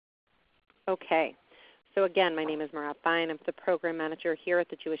Okay. So again, my name is Marat Fine. I'm the program manager here at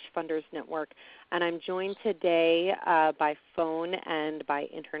the Jewish Funders Network, and I'm joined today by phone and by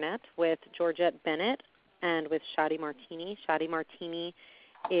internet with Georgette Bennett and with Shadi Martini. Shadi Martini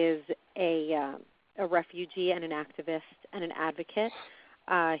is a refugee and an activist and an advocate.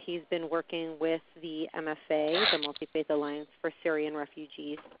 He's been working with the MFA, the Multi-Faith Alliance for Syrian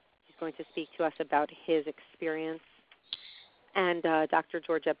Refugees. He's going to speak to us about his experience. And Dr.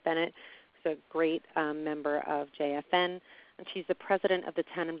 Georgette Bennett is a great member of JFN, and she's the president of the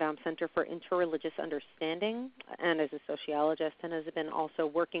Tannenbaum Center for Interreligious Understanding and is a sociologist and has been also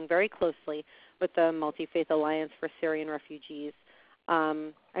working very closely with the Multi-Faith Alliance for Syrian Refugees.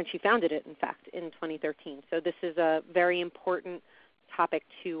 And she founded it, in fact, in 2013. So this is a very important topic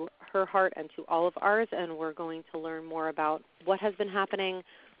to her heart and to all of ours, and we're going to learn more about what has been happening,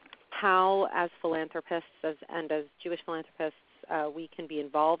 how as philanthropists and as Jewish philanthropists we can be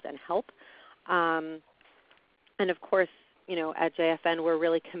involved and help. And of course, at JFN we're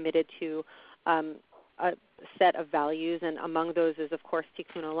really committed to a set of values, and among those is, of course,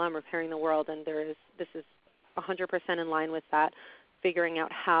 Tikkun Olam, repairing the world, and this is 100% in line with that, figuring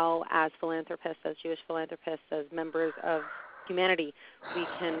out how as philanthropists, as Jewish philanthropists, as members of humanity, we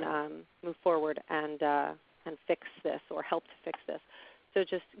can move forward and fix this or help to fix this. So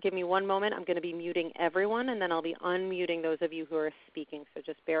just give me one moment. I'm going to be muting everyone, and then I'll be unmuting those of you who are speaking, so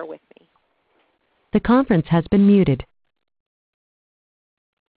just bear with me. The conference has been muted.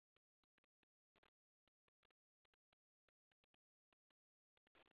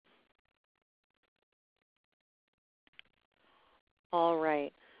 All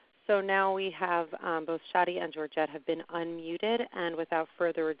right. So now we have both Shadi and Georgette have been unmuted, and without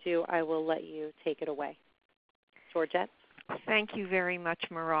further ado, I will let you take it away. Georgette? Thank you very much,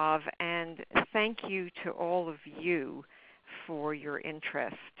 Marav, and thank you to all of you for your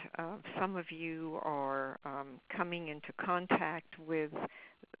interest. Some of you are coming into contact with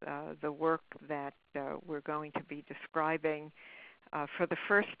the work that we're going to be describing for the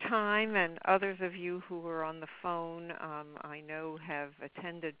first time, and others of you who are on the phone I know have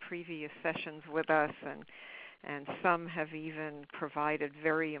attended previous sessions with us, and some have even provided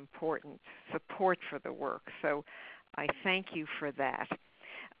very important support for the work. So I thank you for that.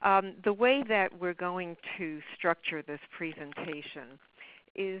 The way that we're going to structure this presentation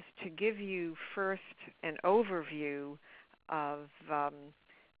is to give you first an overview of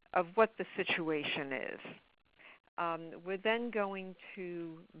what the situation is. We're then going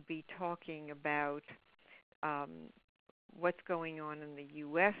to be talking about what's going on in the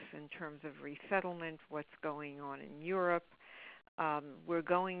U.S. in terms of resettlement, what's going on in Europe. We're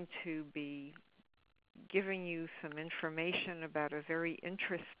going to be giving you some information about a very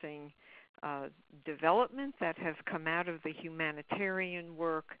interesting development that has come out of the humanitarian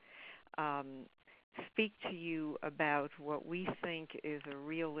work, speak to you about what we think is a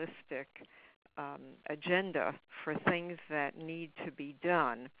realistic agenda for things that need to be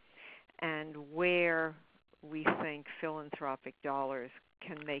done, and where we think philanthropic dollars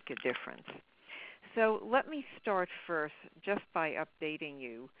can make a difference. So let me start first just by updating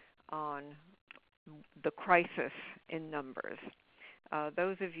you on the crisis in numbers.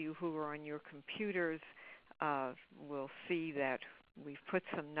 Those of you who are on your computers will see that we've put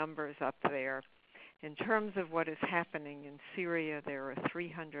some numbers up there. In terms of what is happening in Syria, there are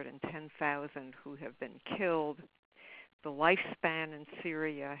 310,000 who have been killed. The lifespan in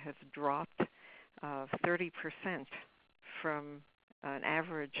Syria has dropped 30% from an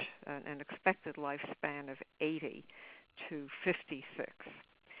average, an expected lifespan of 80 to 56.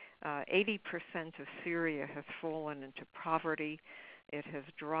 80% of Syria has fallen into poverty. It has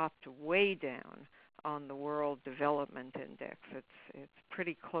dropped way down on the World Development Index. It's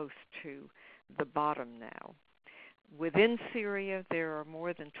pretty close to the bottom now. Within Syria, there are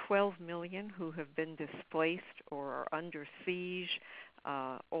more than 12 million who have been displaced or are under siege.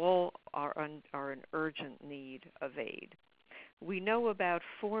 All are in urgent need of aid. We know about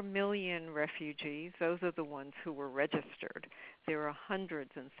 4 million refugees. Those are the ones who were registered. There are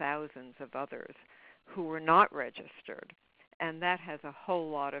hundreds and thousands of others who were not registered. And that has a whole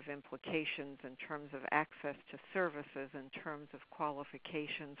lot of implications in terms of access to services, in terms of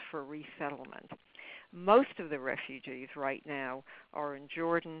qualifications for resettlement. Most of the refugees right now are in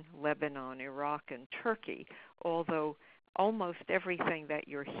Jordan, Lebanon, Iraq, and Turkey, although almost everything that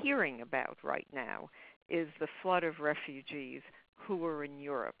you're hearing about right now is the flood of refugees who are in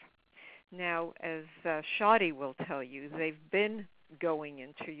Europe. Now, as Shadi will tell you, they've been going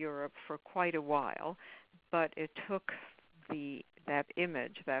into Europe for quite a while, but it took that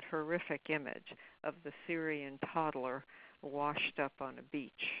image, that horrific image of the Syrian toddler washed up on a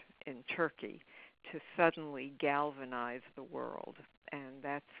beach in Turkey to suddenly galvanize the world. And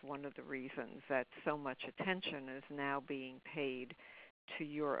that's one of the reasons that so much attention is now being paid to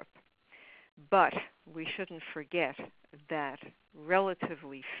Europe. But we shouldn't forget that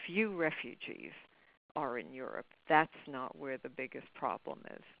relatively few refugees are in Europe. That's not where the biggest problem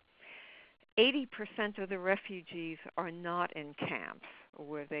is. 80% of the refugees are not in camps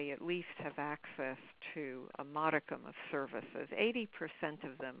where they at least have access to a modicum of services. 80%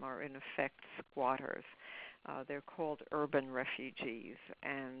 of them are in effect squatters. They're called urban refugees,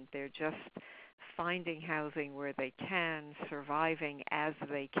 and they're just finding housing where they can, surviving as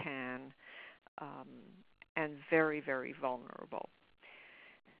they can, and very, very vulnerable.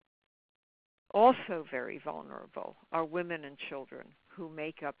 Also very vulnerable are women and children, who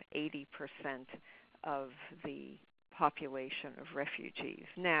make up 80% of the population of refugees.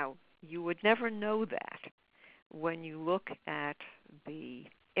 Now, you would never know that when you look at the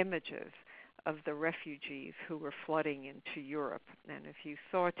images of the refugees who were flooding into Europe. And if you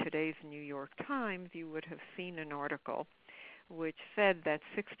saw today's New York Times, you would have seen an article which said that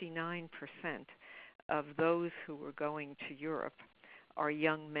 69% of those who were going to Europe are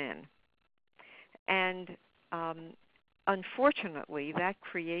young men. And unfortunately, that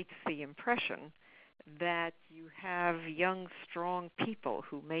creates the impression that you have young, strong people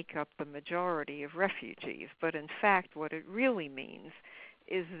who make up the majority of refugees. But in fact, what it really means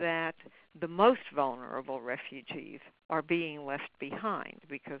is that the most vulnerable refugees are being left behind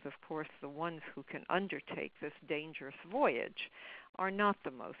because, of course, the ones who can undertake this dangerous voyage are not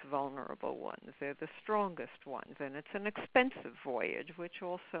the most vulnerable ones. They're the strongest ones, and it's an expensive voyage, which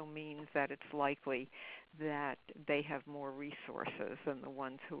also means that it's likely that they have more resources than the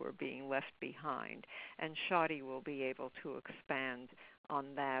ones who are being left behind. And Shadi will be able to expand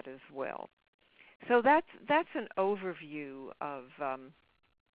on that as well. So that's an overview of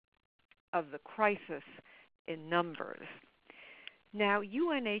the crisis in numbers. Now,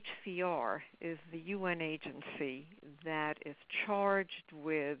 UNHCR is the UN agency that is charged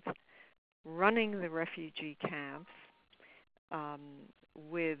with running the refugee camps,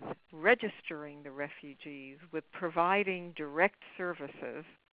 with registering the refugees, with providing direct services,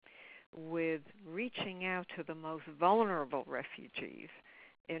 with reaching out to the most vulnerable refugees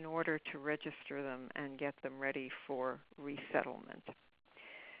in order to register them and get them ready for resettlement.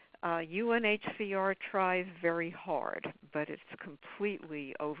 UNHCR tries very hard, but it's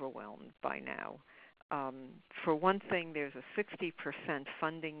completely overwhelmed by now. For one thing, there's a 60%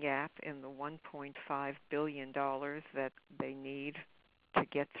 funding gap in the $1.5 billion that they need to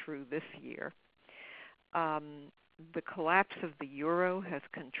get through this year. The collapse of the euro has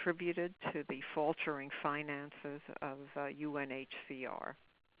contributed to the faltering finances of UNHCR.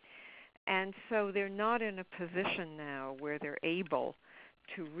 And so they're not in a position now where they're able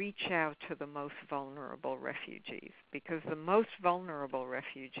to reach out to the most vulnerable refugees, because the most vulnerable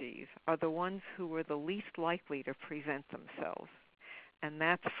refugees are the ones who are the least likely to present themselves. And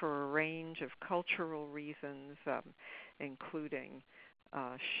that's for a range of cultural reasons, including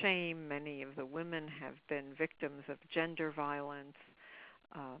shame. Many of the women have been victims of gender violence.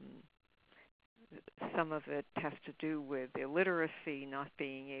 Some of it has to do with illiteracy, not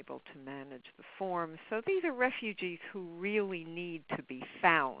being able to manage the forms. So these are refugees who really need to be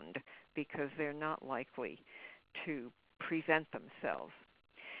found because they're not likely to present themselves.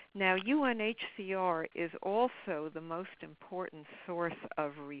 Now, UNHCR is also the most important source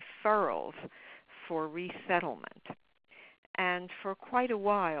of referrals for resettlement. And for quite a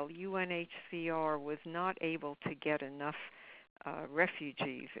while, UNHCR was not able to get enough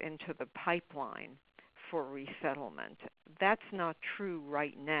refugees into the pipeline for resettlement. That's not true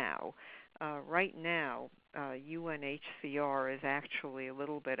right now. Right now, UNHCR is actually a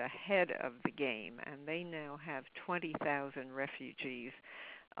little bit ahead of the game, and they now have 20,000 refugees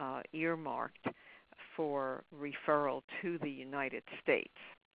earmarked for referral to the United States.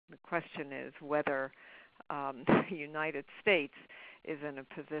 The question is whether the United States is in a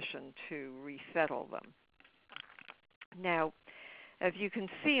position to resettle them. Now, as you can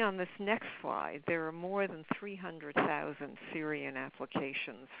see on this next slide, there are more than 300,000 Syrian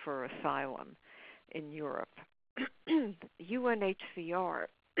applications for asylum in Europe. UNHCR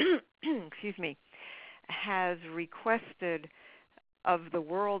has requested of the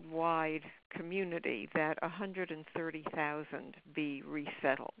worldwide community that 130,000 be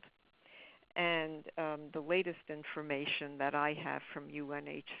resettled. And the latest information that I have from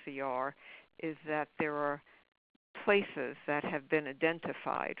UNHCR is that there are places that have been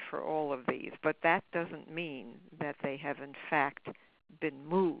identified for all of these, but that doesn't mean that they have in fact been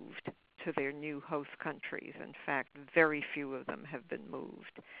moved to their new host countries. In fact, very few of them have been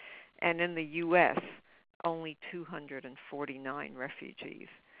moved. And in the U.S., only 249 refugees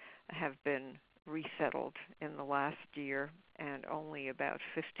have been resettled in the last year, and only about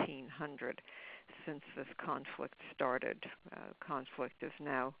 1,500 since this conflict started. Conflict is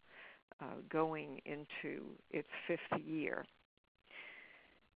now going into its fifth year.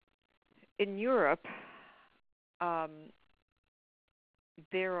 In Europe,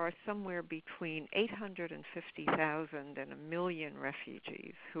 there are somewhere between 850,000 and 1 million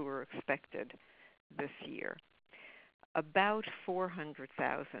refugees who are expected this year. About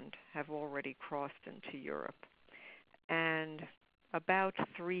 400,000 have already crossed into Europe, and about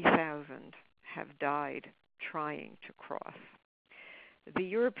 3,000 have died trying to cross. The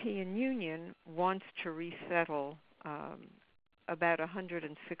European Union wants to resettle about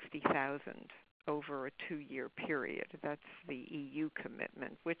 160,000 over a 2-year period. That's the EU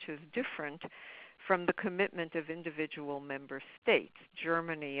commitment, which is different from the commitment of individual member states.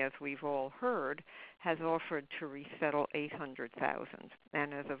 Germany, as we've all heard, has offered to resettle 800,000,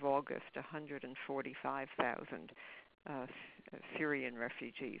 and as of August, 145,000 Syrian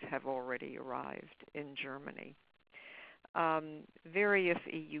refugees have already arrived in Germany. Various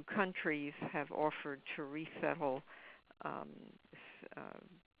EU countries have offered to resettle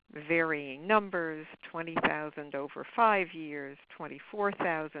varying numbers, 20,000 over 5 years,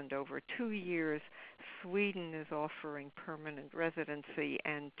 24,000 over 2 years. Sweden is offering permanent residency,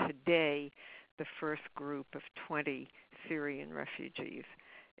 and today the first group of 20 Syrian refugees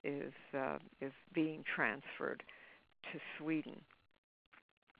is being transferred to Sweden.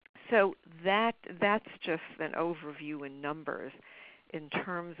 So that's just an overview in numbers in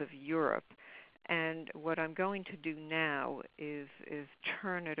terms of Europe. And what I'm going to do now is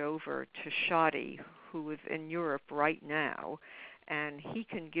turn it over to Shadi, who is in Europe right now, and he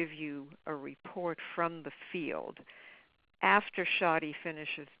can give you a report from the field. After Shadi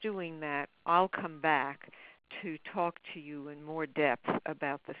finishes doing that, I'll come back to talk to you in more depth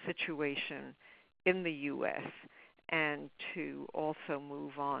about the situation in the U.S. and to also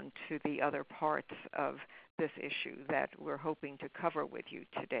move on to the other parts of this issue that we're hoping to cover with you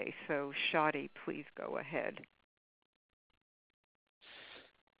today. So, Shadi, please go ahead.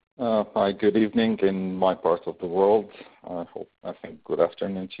 Hi, good evening in my part of the world. I think good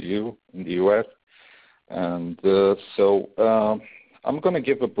afternoon to you in the U.S. And I'm going to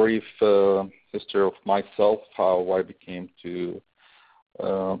give a brief history of myself, how I became to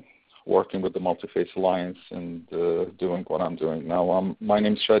working with the Multi-Faith Alliance and doing what I'm doing now. My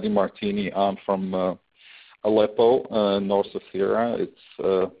name is Shadi Martini. I'm from Aleppo, north of Syria.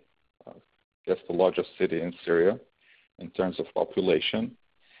 It's, I guess, the largest city in Syria in terms of population.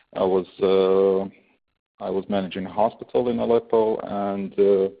 I was managing a hospital in Aleppo, and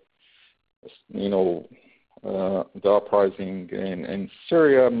the uprising in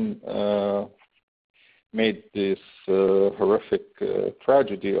Syria made this horrific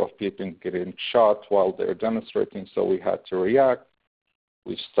tragedy of people getting shot while they're demonstrating. So we had to react.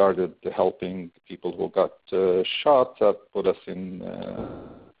 We started helping people who got shot. That put us in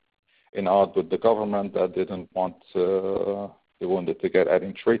odd with the government that didn't want they wanted to get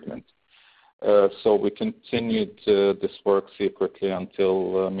any treatment. So we continued this work secretly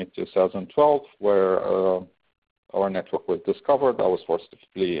until mid-2012, where our network was discovered. I was forced to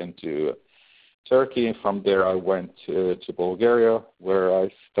flee into Turkey. From there, I went to Bulgaria, where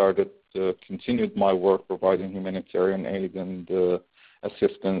I continued my work providing humanitarian aid and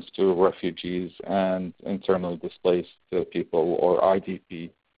assistance to refugees and internally displaced people, or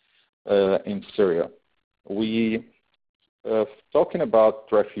IDP, in Syria. We talking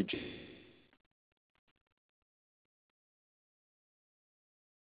about refugees.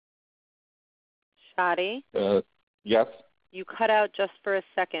 Shadi? Yes. You cut out just for a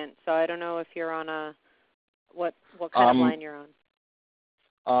second, so I don't know if you're on what kind of line you're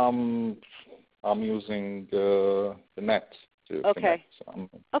on. I'm using the net to connect.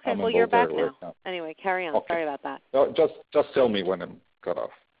 Okay. Well, you're back now. Anyway, carry on. Okay. Sorry about that. No, just tell me when I'm cut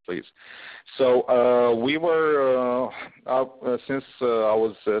off, please. So we were since I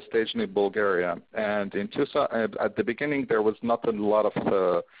was stationed in Bulgaria, and at the beginning there was not a lot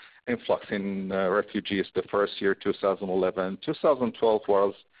of influx in refugees the first year, 2011. 2012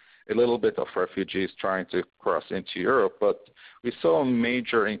 was a little bit of refugees trying to cross into Europe, but we saw a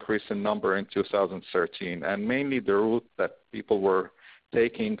major increase in number in 2013, and mainly the route that people were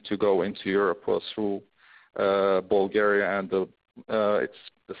taking to go into Europe was through Bulgaria, and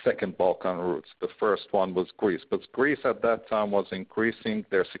it's the second Balkan route. The first one was Greece, but Greece at that time was increasing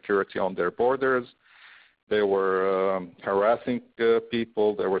their security on their borders. They were harassing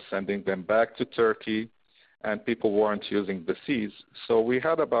people. They were sending them back to Turkey. and people weren't using the seas. So we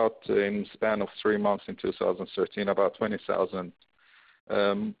had about, in the span of 3 months in 2013, about 20,000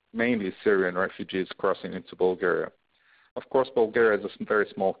 mainly Syrian refugees crossing into Bulgaria. Of course, Bulgaria is a very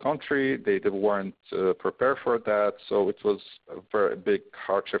small country. They weren't prepared for that, so it was a very big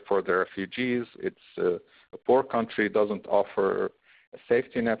hardship for the refugees. It's a poor country, doesn't offer a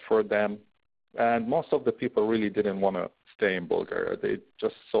safety net for them, and most of the people really didn't want to stay in Bulgaria. They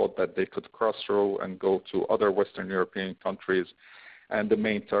just thought that they could cross through and go to other Western European countries, and the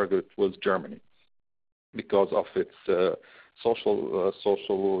main target was Germany because of its social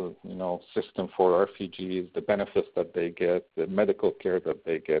system for refugees, the benefits that they get, the medical care that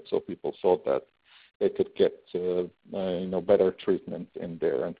they get. So people thought that they could get better treatment in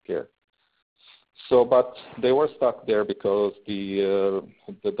there and care. So, but they were stuck there because the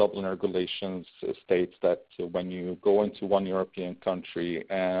Dublin regulations states that when you go into one European country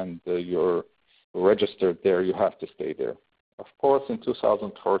and you're registered there, you have to stay there. Of course, in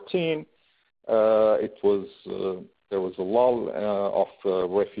 2014, there was a lull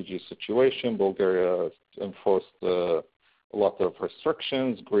of refugee situation. Bulgaria enforced a lot of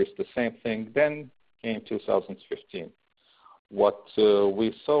restrictions. Greece, the same thing. Then came 2015. What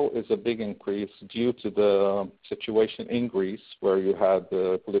we saw is a big increase due to the situation in Greece, where you had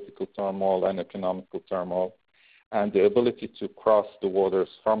political turmoil and economical turmoil, and the ability to cross the waters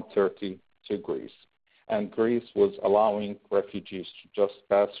from Turkey to Greece. And Greece was allowing refugees to just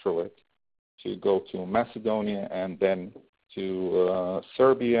pass through it, to go to Macedonia and then to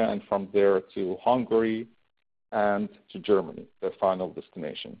Serbia, and from there to Hungary and to Germany, their final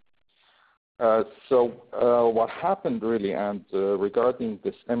destination. So what happened really, and regarding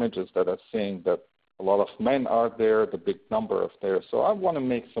these images that I'm seeing that a lot of men are there, the big number of there. So I want to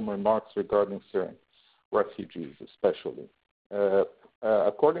make some remarks regarding Syrian refugees especially.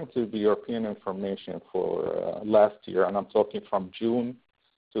 According to the European information for last year, and I'm talking from June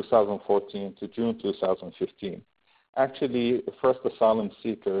 2014 to June 2015, actually the first asylum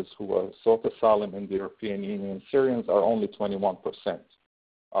seekers who sought asylum in the European Union, Syrians, are only 21%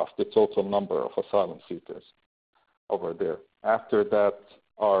 of the total number of asylum seekers over there. After that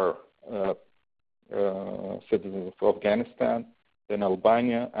are citizens of Afghanistan, then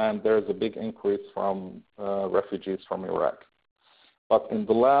Albania, and there's a big increase from refugees from Iraq. But in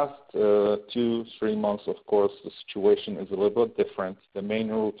the last 2-3 months, of course, the situation is a little bit different. The main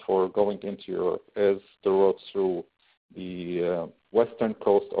route for going into Europe is the route through the western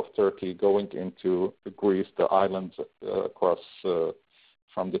coast of Turkey, going into Greece, the islands across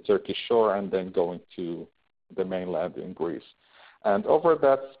from the Turkish shore, and then going to the mainland in Greece. And over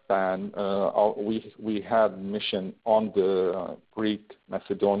that span, we had mission on the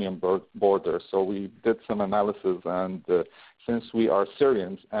Greek-Macedonian border. So we did some analysis, and since we are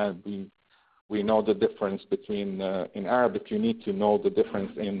Syrians and we know the difference between, in Arabic, you need to know the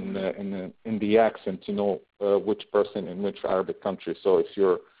difference in the accent to know which person in which Arabic country. So if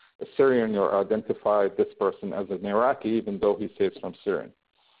you're a Syrian, you're identified this person as an Iraqi, even though he says from Syrian.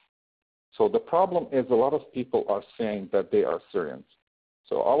 So the problem is a lot of people are saying that they are Syrians.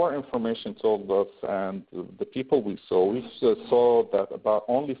 So our information told us, and the people we saw that about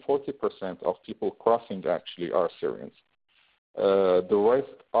only 40% of people crossing actually are Syrians. The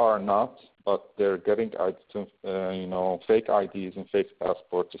rest are not, but they're getting fake IDs and fake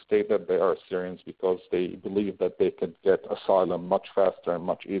passports to state that they are Syrians because they believe that they could get asylum much faster and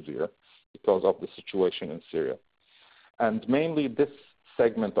much easier because of the situation in Syria. And mainly this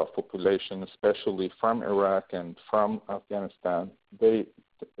segment of population, especially from Iraq and from Afghanistan,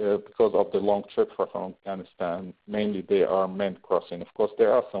 because of the long trip from Afghanistan, mainly they are men crossing. Of course,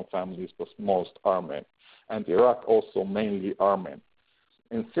 there are some families, but most are men. And Iraq also mainly are men.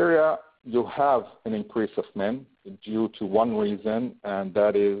 In Syria, you have an increase of men due to one reason, and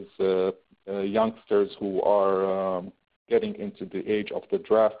that is youngsters who are getting into the age of the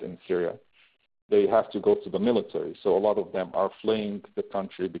draft in Syria. They have to go to the military. So a lot of them are fleeing the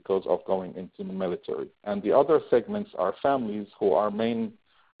country because of going into the military. And the other segments are families who our main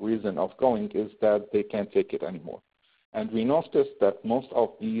reason of going is that they can't take it anymore. And we noticed that most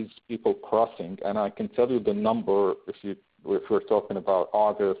of these people crossing, and I can tell you the number if we're talking about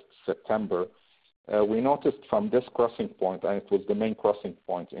August, September, we noticed from this crossing point, and it was the main crossing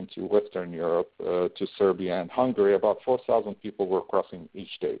point into Western Europe to Serbia and Hungary, about 4,000 people were crossing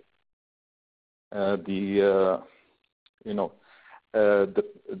each day. The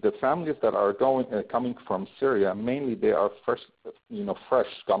families that are coming from Syria, mainly they are fresh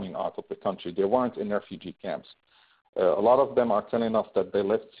coming out of the country. They weren't in refugee camps. A lot of them are telling us that they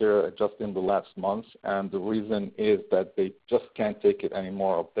left Syria just in the last month, and the reason is that they just can't take it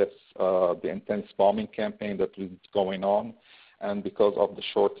anymore of this, the intense bombing campaign that is going on, and because of the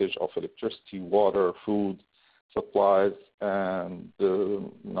shortage of electricity, water, food, supplies, and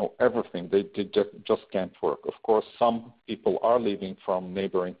everything. They just can't work. Of course, some people are leaving from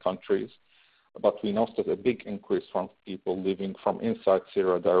neighboring countries, but we noticed a big increase from people leaving from inside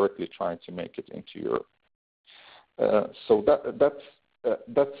Syria directly trying to make it into Europe. So that's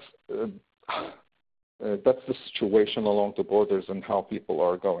the situation along the borders and how people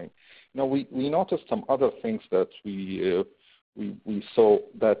are going. Now we noticed some other things that we saw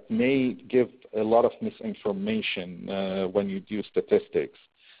that may give a lot of misinformation when you do statistics,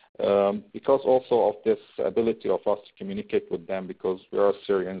 because also of this ability of us to communicate with them, because we are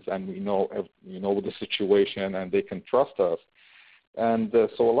Syrians and we know the situation and they can trust us. And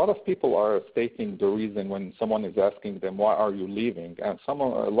so a lot of people are stating the reason when someone is asking them, why are you leaving? And a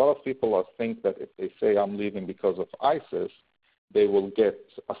lot of people think that if they say I'm leaving because of ISIS, they will get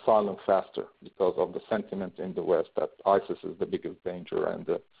asylum faster because of the sentiment in the West that ISIS is the biggest danger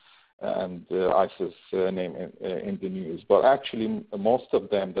and ISIS name in the news. But actually, most of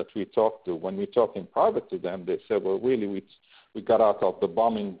them that we talk to, when we talk in private to them, they say, well, really, we got out of the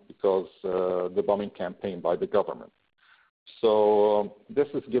bombing because the bombing campaign by the government. So this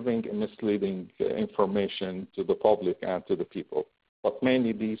is giving misleading information to the public and to the people. But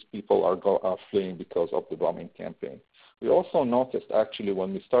mainly these people are fleeing because of the bombing campaign. We also noticed actually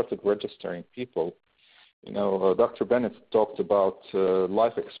when we started registering people, Dr. Bennett talked about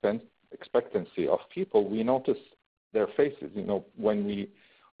life expectancy of people. We noticed their faces. When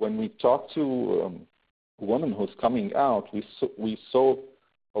we talk to a woman who's coming out, we saw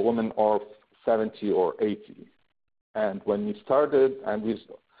a woman of 70 or 80. And when we started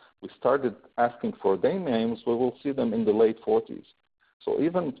asking for their names, we will see them in the late 40s. So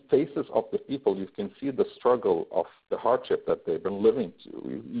even faces of the people, you can see the struggle of the hardship that they've been living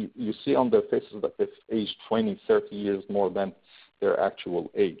to. You see on their faces that they've aged 20, 30 years more than their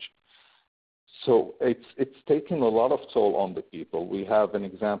actual age. So it's taken a lot of toll on the people. We have an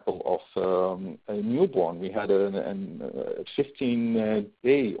example of a newborn. We had a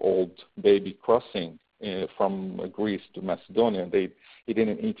 15-day-old baby crossing from Greece to Macedonia. He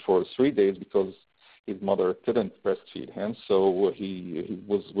didn't eat for 3 days because his mother couldn't breastfeed him, so he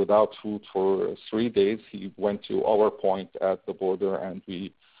was without food for 3 days. He went to our point at the border, and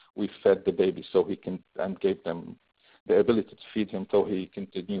we fed the baby and gave them the ability to feed him so he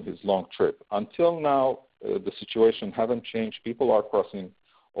continued his long trip. Until now, the situation hasn't changed. People are crossing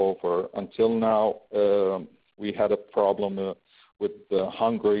over. Until now, we had a problem with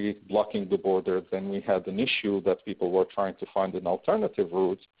Hungary blocking the border. Then we had an issue that people were trying to find an alternative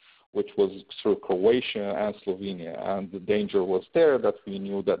route, which was through Croatia and Slovenia. And the danger was there that we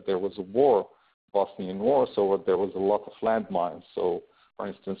knew that there was a war, Bosnian War, so there was a lot of landmines. So, for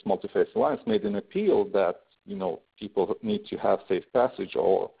instance, Multi-Faith Alliance made an appeal that, people need to have safe passage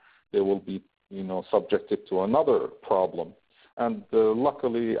or they will be, subjected to another problem. And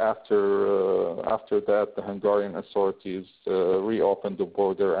luckily, after that, the Hungarian authorities reopened the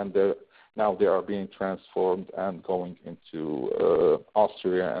border, and now they are being transformed and going into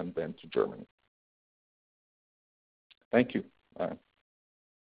Austria and then to Germany. Thank you.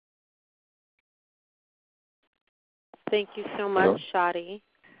 Thank you so much, Shadi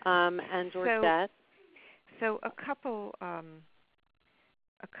and Georgette. So a couple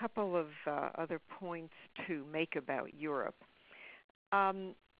of other points to make about Europe. As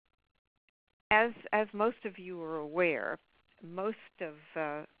most of you are aware, most of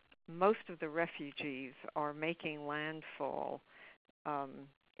the refugees are making landfall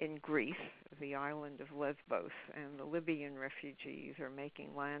in Greece, the island of Lesbos, and the Libyan refugees are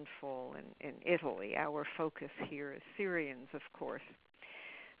making landfall in Italy. Our focus here is Syrians, of course.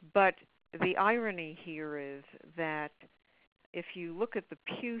 But the irony here is that if you look at the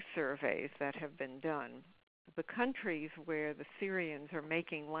Pew surveys that have been done, the countries where the Syrians are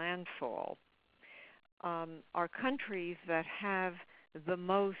making landfall are countries that have the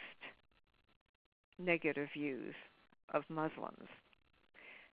most negative views of Muslims.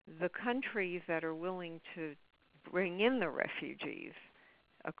 The countries that are willing to bring in the refugees,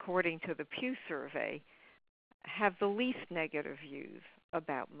 according to the Pew survey, have the least negative views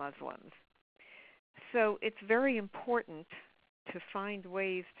about Muslims. So it's very important to find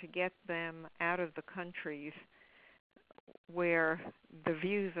ways to get them out of the countries where the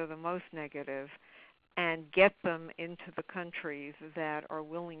views are the most negative and get them into the countries that are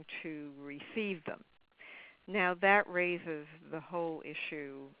willing to receive them. Now that raises the whole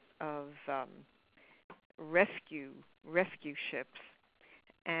issue of rescue ships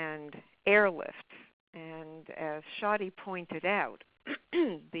and airlifts. And as Shadi pointed out,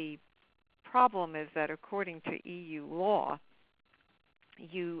 the problem is that according to EU law,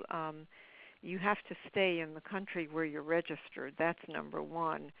 you have to stay in the country where you're registered. That's number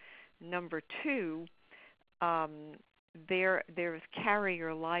one. Number two, there's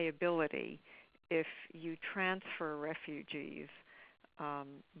carrier liability if you transfer refugees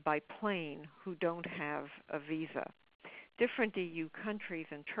by plane who don't have a visa. Different EU countries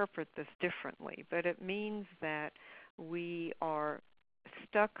interpret this differently, but it means that we are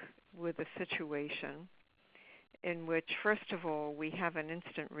stuck with a situation in which, first of all, we have an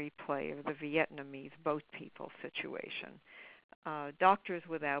instant replay of the Vietnamese boat people situation. Doctors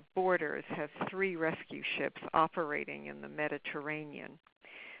Without Borders has 3 rescue ships operating in the Mediterranean.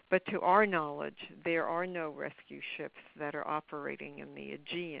 But to our knowledge, there are no rescue ships that are operating in the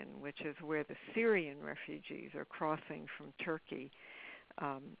Aegean, which is where the Syrian refugees are crossing from Turkey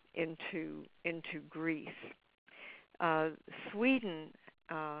into Greece. Sweden,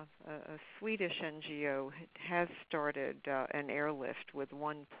 a Swedish NGO, has started an airlift with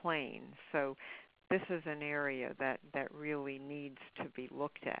 1 plane. So this is an area that really needs to be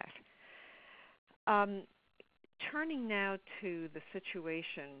looked at. Turning now to the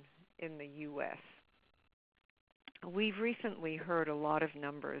situation in the U.S., we've recently heard a lot of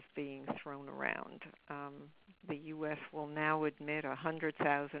numbers being thrown around. The U.S. will now admit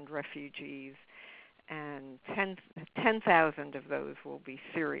 100,000 refugees, and 10,000 of those will be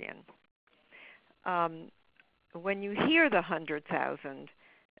Syrian. When you hear the 100,000,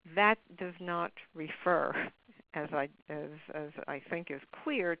 that does not refer, as I think is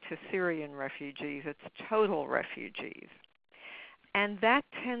clear, to Syrian refugees. It's total refugees. And that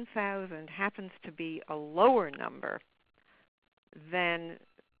 10,000 happens to be a lower number than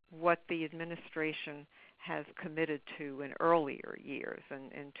what the administration has committed to in earlier years.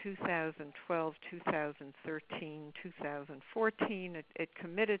 And in 2012, 2013, 2014, it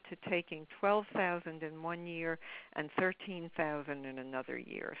committed to taking 12,000 in one year and 13,000 in another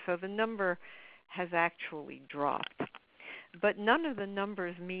year. So the number has actually dropped. But none of the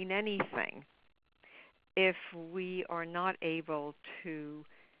numbers mean anything if we are not able to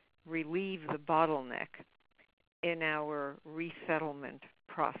relieve the bottleneck in our resettlement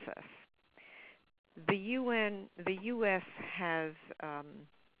process. The U.S. has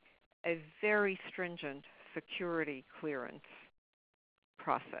a very stringent security clearance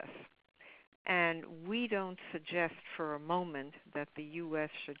process, and we don't suggest for a moment that the U.S.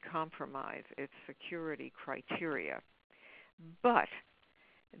 should compromise its security criteria. But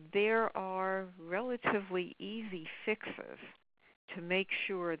there are relatively easy fixes to make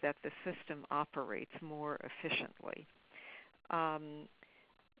sure that the system operates more efficiently.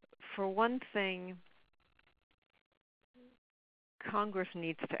 For one thing, Congress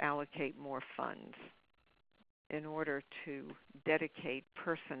needs to allocate more funds in order to dedicate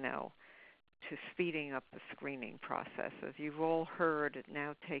personnel to speeding up the screening process. As you've all heard, it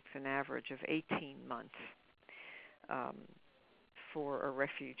now takes an average of 18 months for a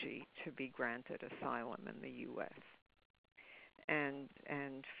refugee to be granted asylum in the U.S. And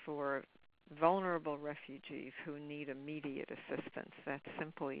for vulnerable refugees who need immediate assistance,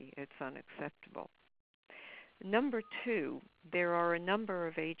 it's unacceptable. Number two, there are a number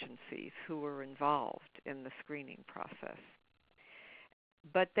of agencies who are involved in the screening process,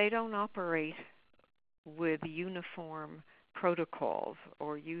 but they don't operate with uniform protocols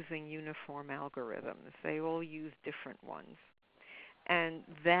or using uniform algorithms. They all use different ones. And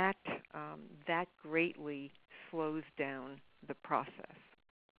that greatly slows down the process.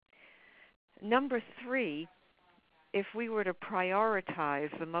 Number three, if we were to prioritize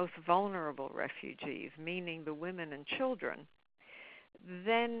the most vulnerable refugees, meaning the women and children,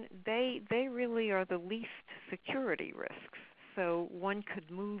 then they really are the least security risks. So one could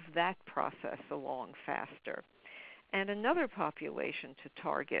move that process along faster. And another population to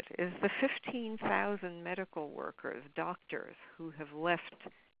target is the 15,000 medical workers, doctors, who have left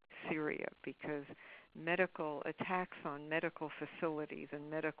Syria because medical attacks on medical facilities and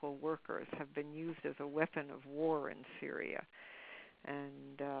medical workers have been used as a weapon of war in Syria.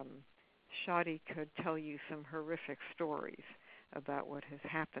 And Shadi could tell you some horrific stories about what has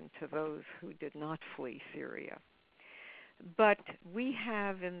happened to those who did not flee Syria. But we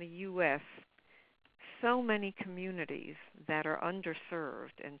have in the U.S. so many communities that are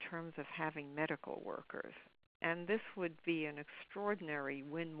underserved in terms of having medical workers. And this would be an extraordinary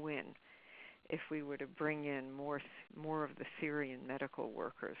win-win if we were to bring in more of the Syrian medical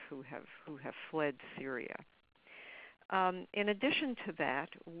workers who have fled Syria. In addition to that,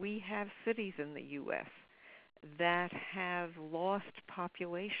 we have cities in the U.S. that have lost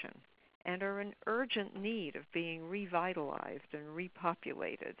population and are in urgent need of being revitalized and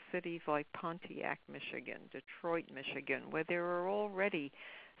repopulated. Cities like Pontiac, Michigan, Detroit, Michigan, where there are already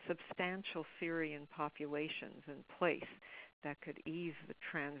substantial Syrian populations in place that could ease the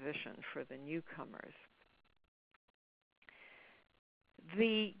transition for the newcomers.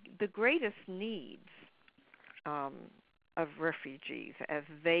 The greatest needs of refugees, as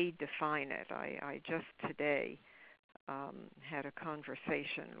they define it, I just today had a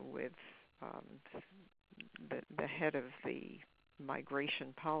conversation with the head of the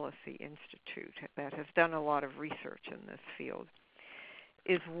Migration Policy Institute that has done a lot of research in this field,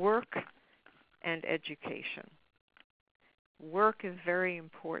 is work and education. Work is very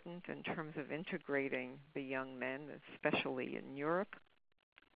important in terms of integrating the young men, especially in Europe,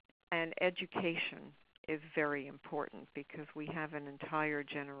 and education is very important because we have an entire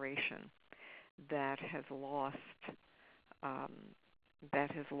generation that has lost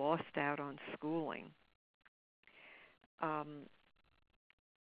out on schooling.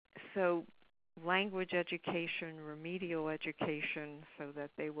 So language education, remedial education, so that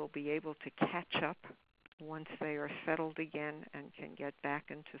they will be able to catch up once they are settled again and can get back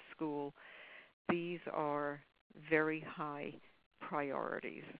into school. These are very high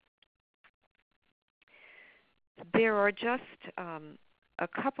priorities. There are just a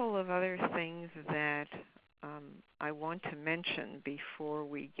couple of other things that I want to mention before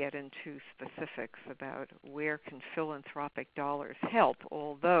we get into specifics about where can philanthropic dollars help,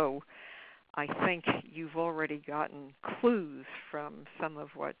 although I think you've already gotten clues from some of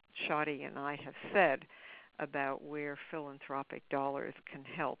what Shadi and I have said about where philanthropic dollars can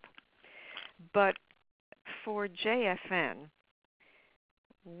help. But for JFN,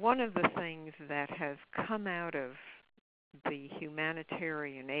 one of the things that has come out of the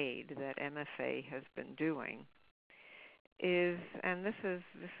humanitarian aid that MFA has been doing is, and this is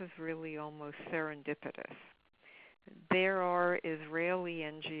really almost serendipitous, there are Israeli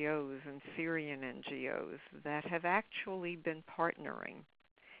NGOs and Syrian NGOs that have actually been partnering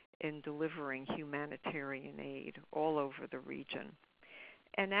in delivering humanitarian aid all over the region.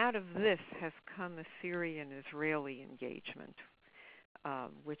 And out of this has come a Syrian-Israeli engagement,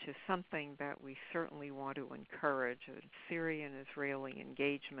 which is something that we certainly want to encourage, a Syrian-Israeli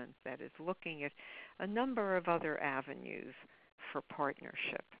engagement that is looking at a number of other avenues for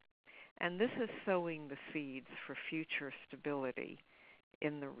partnership. And this is sowing the seeds for future stability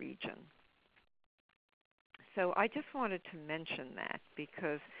in the region. So I just wanted to mention that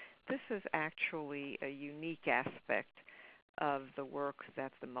because this is actually a unique aspect of the work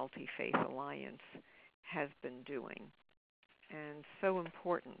that the Multi-Faith Alliance has been doing, and so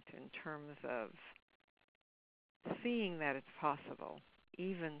important in terms of seeing that it's possible,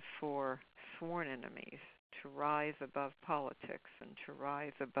 even for sworn enemies, to rise above politics and to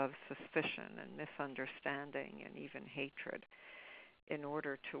rise above suspicion and misunderstanding and even hatred in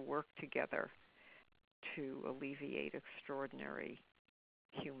order to work together to alleviate extraordinary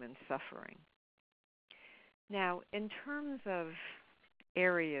human suffering. Now, in terms of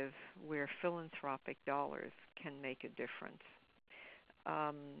areas where philanthropic dollars can make a difference,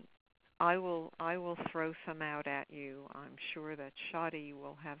 I will throw some out at you. I'm sure that Shadi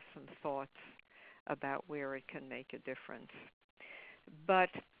will have some thoughts about where it can make a difference. But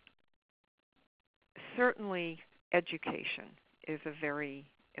certainly education is a very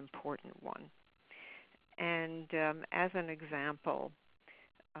important one. And as an example,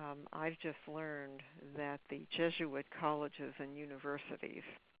 I've just learned that the Jesuit colleges and universities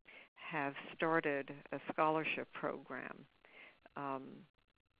have started a scholarship program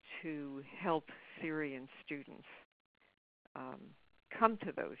to help Syrian students come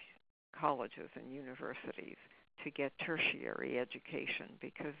to those colleges and universities to get tertiary education,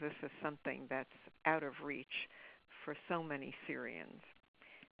 because this is something that's out of reach for so many Syrians.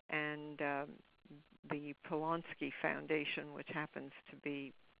 And the Polonsky Foundation, which happens to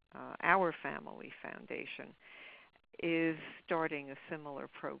be our family foundation, is starting a similar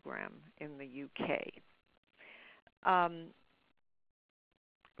program in the UK.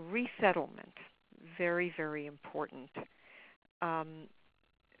 Resettlement, very, very important.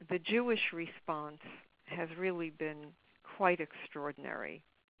 The Jewish response has really been quite extraordinary.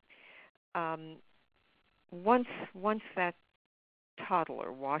 Once that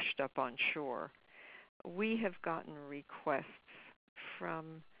toddler washed up on shore, we have gotten requests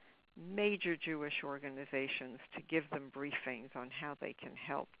from major Jewish organizations to give them briefings on how they can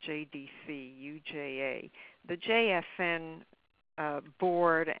help. JDC, UJA. The JFN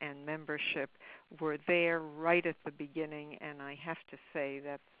board and membership were there right at the beginning, and I have to say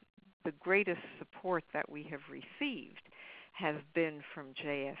that the greatest support that we have received has been from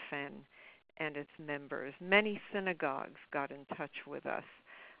JFN and its members. Many synagogues got in touch with us,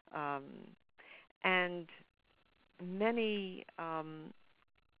 and many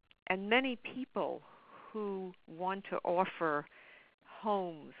people who want to offer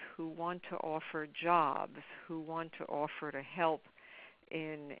homes, who want to offer jobs, who want to offer to help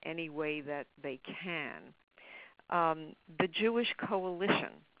in any way that they can. The Jewish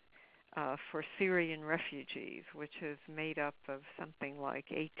Coalition for Syrian Refugees, which is made up of something like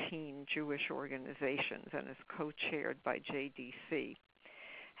 18 Jewish organizations and is co-chaired by JDC,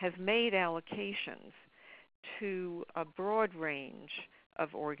 has made allocations to a broad range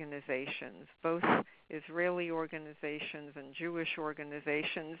of organizations, both Israeli organizations and Jewish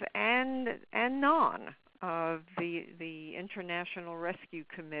organizations, and non. The International Rescue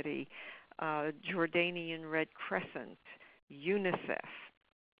Committee, Jordanian Red Crescent, UNICEF.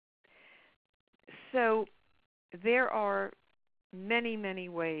 So there are many, many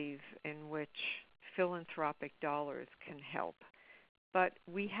ways in which philanthropic dollars can help, but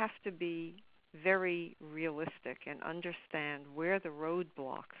we have to be very realistic and understand where the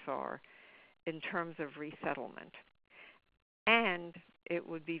roadblocks are in terms of resettlement. And it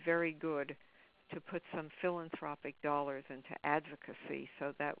would be very good to put some philanthropic dollars into advocacy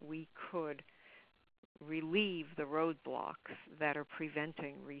so that we could relieve the roadblocks that are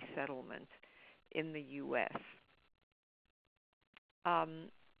preventing resettlement in the U.S.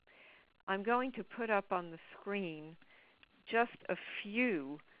 I'm going to put up on the screen just a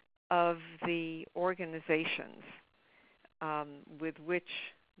few of the organizations with which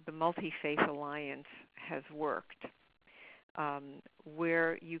the Multi-Faith Alliance has worked,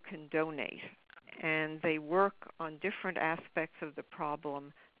 where you can donate. And they work on different aspects of the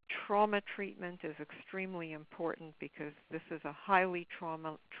problem. Trauma treatment is extremely important because this is a highly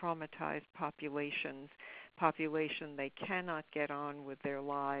traumatized population. They cannot get on with their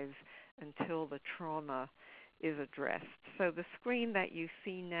lives until the trauma is addressed. So the screen that you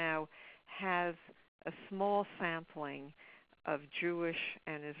see now has a small sampling of Jewish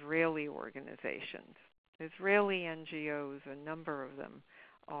and Israeli organizations. Israeli NGOs, a number of them,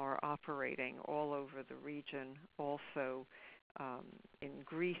 are operating all over the region, also in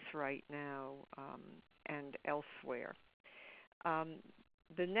Greece right now and elsewhere.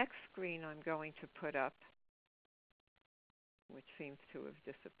 The next screen I'm going to put up, which seems to have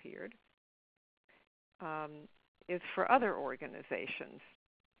disappeared, is for other organizations.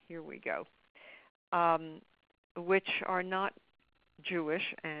 Here we go, which are not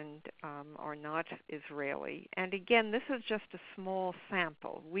Jewish and are not Israeli. And again, this is just a small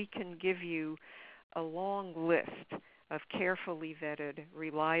sample. We can give you a long list of carefully vetted,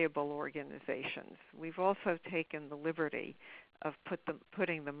 reliable organizations. We've also taken the liberty of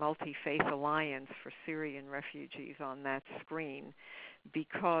putting the Multi-Faith Alliance for Syrian Refugees on that screen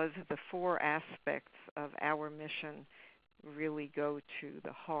because the four aspects of our mission really go to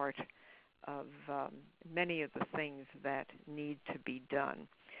the heart of many of the things that need to be done.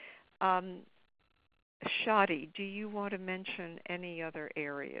 Shadi, do you want to mention any other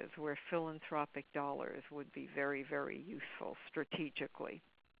areas where philanthropic dollars would be very, very useful strategically?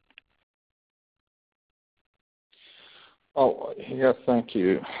 Oh, yes, thank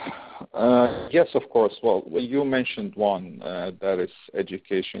you. Yes, of course. Well, you mentioned one, that is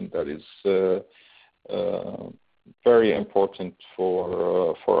education, that is very important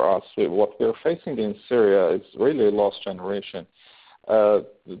for us. What we're facing in Syria is really a lost generation.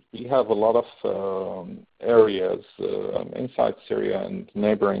 We have a lot of areas inside Syria and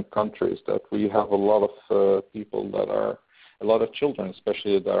neighboring countries that we have a lot of people that are, a lot of children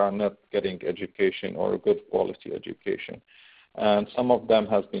especially, that are not getting education or a good quality education. And some of them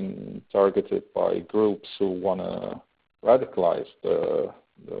have been targeted by groups who want to radicalize the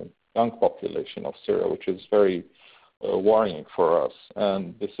young population of Syria, which is very worrying for us.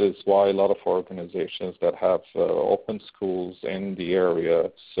 And this is why a lot of organizations that have open schools in the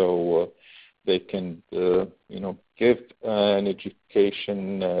area, so they can, give an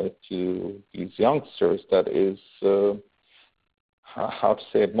education to these youngsters that is, how to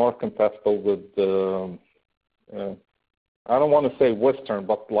say it, more compatible with the, I don't want to say Western,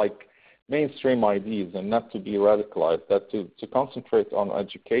 but like mainstream ideas, and not to be radicalized, that to concentrate on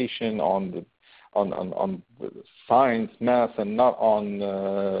education, on science, math, and not on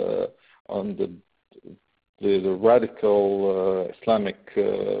the radical Islamic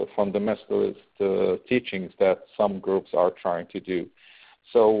fundamentalist teachings that some groups are trying to do.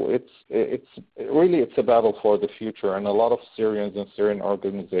 So it's a battle for the future, and a lot of Syrians and Syrian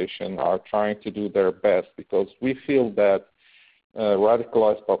organizations are trying to do their best, because we feel that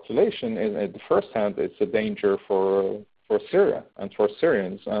radicalized population, in the first hand, it's a danger for Syria and for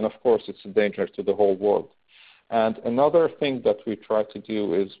Syrians, and of course it's a danger to the whole world. And another thing that we try to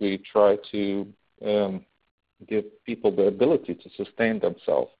do is we try to give people the ability to sustain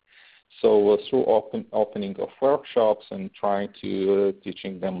themselves. So through opening of workshops and trying to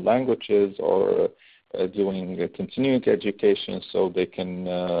teaching them languages, or doing continuing education, so they can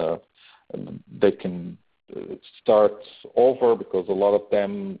start over, because a lot of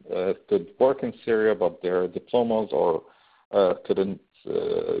them could work in Syria, but their diplomas or couldn't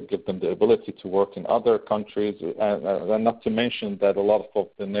give them the ability to work in other countries, and not to mention that a lot of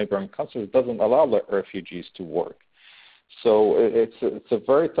the neighboring countries doesn't allow refugees to work. So it's a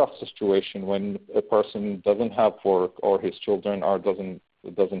very tough situation when a person doesn't have work, or his children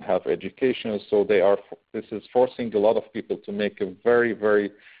doesn't have education. So this is forcing a lot of people to make a very,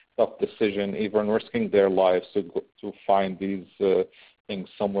 very tough decision, even risking their lives to find these things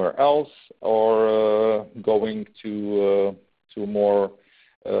somewhere else, or going to more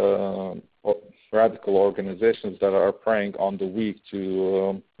radical organizations that are preying on the weak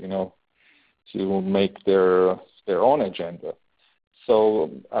to make their own agenda. So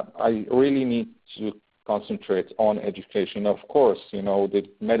I really need to concentrate on education. Of course, the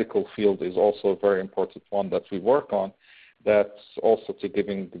medical field is also a very important one that we work on. That's also to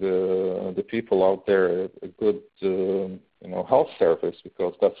giving the people out there a good health service,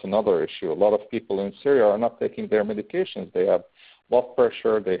 because that's another issue. A lot of people in Syria are not taking their medications. They have blood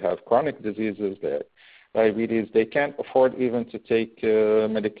pressure, they have chronic diseases, they have diabetes. They can't afford even to take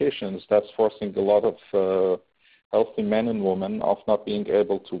medications. That's forcing a lot of healthy men and women of not being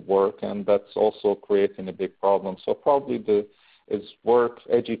able to work, and that's also creating a big problem. So probably is work,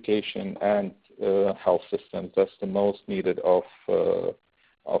 education, and health systems. That's the most needed of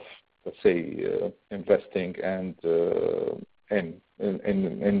let's say investing and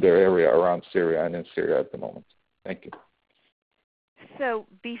in their area around Syria and in Syria at the moment. Thank you. So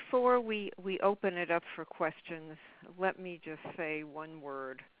before we open it up for questions, let me just say one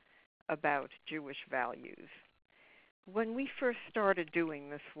word about Jewish values. When we first started doing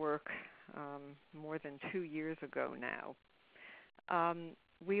this work more than 2 years ago now,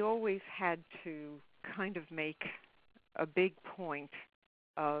 we always had to kind of make a big point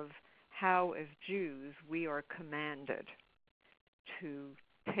of how, as Jews, we are commanded to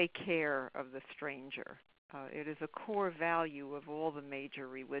take care of the stranger. It is a core value of all the major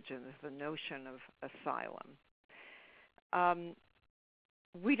religions, the notion of asylum.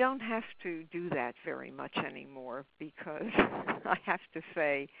 We don't have to do that very much anymore, because I have to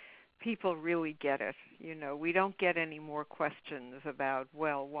say, people really get it. We don't get any more questions about,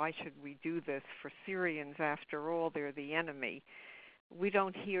 well, why should we do this for Syrians? After all, they're the enemy. We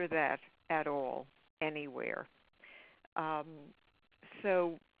don't hear that at all anywhere.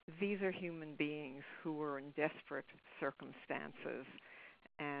 So these are human beings who are in desperate circumstances,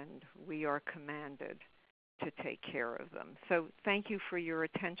 and we are commanded to take care of them. So thank you for your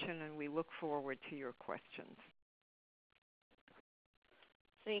attention, and we look forward to your questions.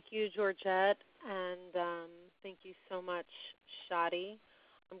 Thank you, Georgette, and thank you so much, Shadi.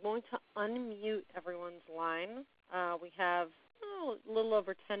 I'm going to unmute everyone's line. We have a little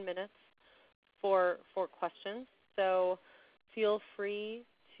over 10 minutes for questions, so feel free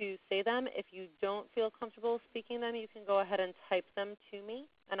to say them. If you don't feel comfortable speaking them, you can go ahead and type them to me,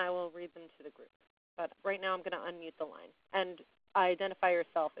 and I will read them to the group. But right now I'm going to unmute the line. And identify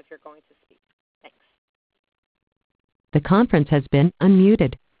yourself if you're going to speak. Thanks. The conference has been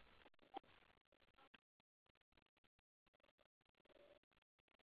unmuted.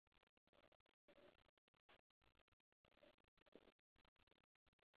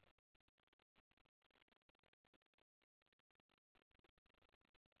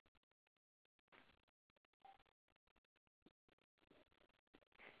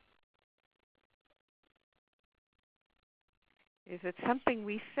 Is it something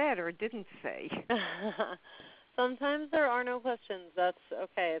we said or didn't say? Sometimes there are no questions. That's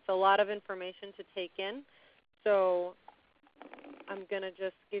okay. It's a lot of information to take in. So I'm going to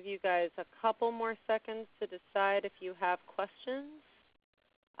just give you guys a couple more seconds to decide if you have questions.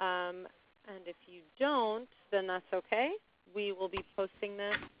 And if you don't, then that's okay. We will be posting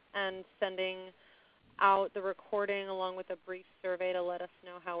this and sending out the recording along with a brief survey to let us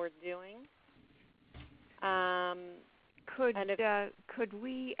know how we're doing. Could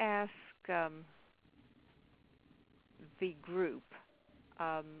we ask the group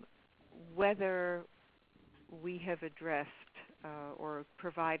whether we have addressed or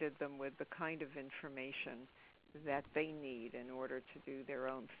provided them with the kind of information that they need in order to do their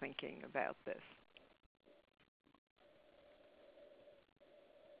own thinking about this.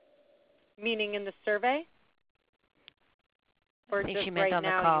 Meaning in the survey? Or I think just she meant right on the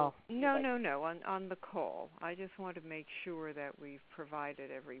now call. No, on the call. I just want to make sure that we've provided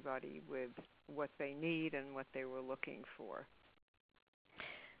everybody with what they need and what they were looking for.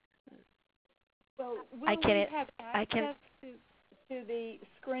 Well, will we have access to the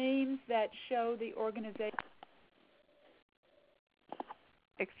screens that show the organization?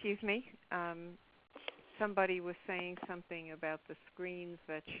 Excuse me? Somebody was saying something about the screens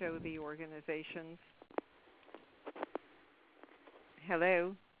that show the organizations.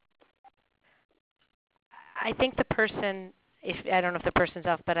 Hello? I think the person, I don't know if the person's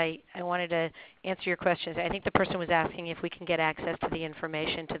off, but I wanted to answer your questions. I think the person was asking if we can get access to the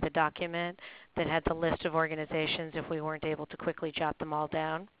information to the document that had the list of organizations if we weren't able to quickly jot them all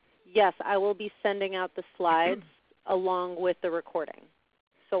down. Yes, I will be sending out the slides along with the recording.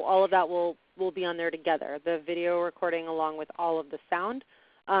 So all of that will be on there together, the video recording along with all of the sound,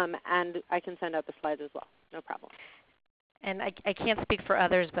 and I can send out the slides as well, no problem. And I can't speak for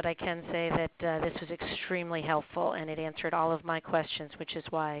others, but I can say that this was extremely helpful, and it answered all of my questions, which is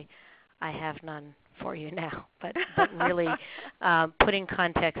why I have none for you now. But really put in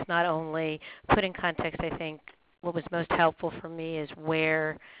context, not only put in context, I think what was most helpful for me is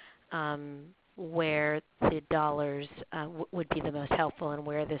where the dollars would be the most helpful, and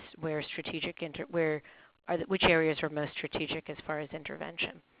which areas are most strategic as far as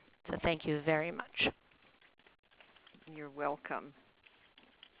intervention. So thank you very much. You're welcome.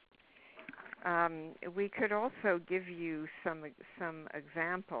 We could also give you some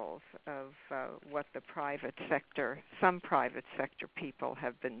examples of what the some private sector people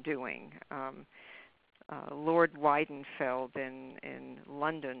have been doing. Lord Weidenfeld in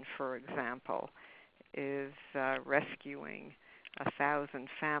London, for example, is rescuing 1,000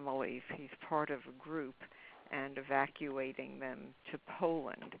 families. He's part of a group and evacuating them to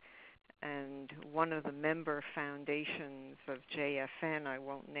Poland. And one of the member foundations of JFN, I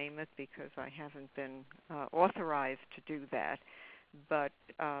won't name it because I haven't been authorized to do that, but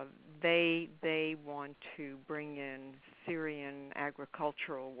they want to bring in Syrian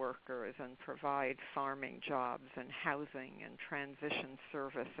agricultural workers and provide farming jobs and housing and transition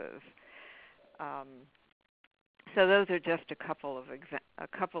services. So those are just a couple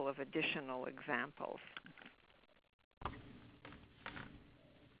of additional examples.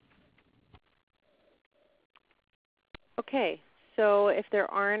 Okay, so if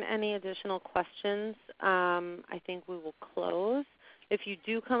there aren't any additional questions, I think we will close. If you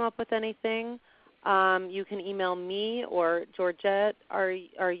do come up with anything, you can email me or Georgette.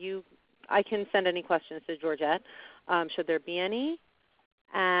 I can send any questions to Georgette, should there be any.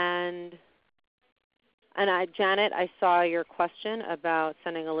 And Janet, I saw your question about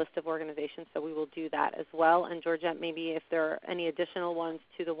sending a list of organizations, so we will do that as well. And Georgette, maybe if there are any additional ones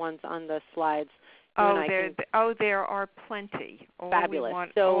to the ones on the slides. There are plenty. Fabulous.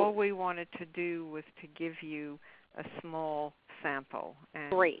 All we wanted to do was to give you a small sample. And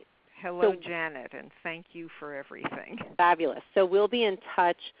great. Hello, Janet, and thank you for everything. Fabulous. So we'll be in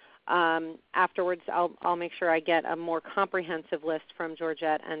touch afterwards. I'll make sure I get a more comprehensive list from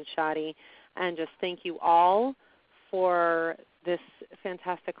Georgette and Shadi. And just thank you all for this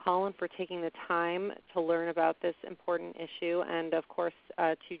fantastic call and for taking the time to learn about this important issue. And of course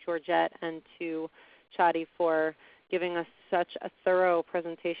to Georgette and to Shadi for giving us such a thorough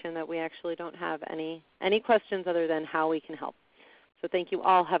presentation that we actually don't have any questions other than how we can help. So thank you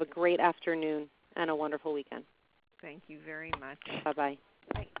all. Have a great afternoon and a wonderful weekend. Thank you very much. Bye-bye.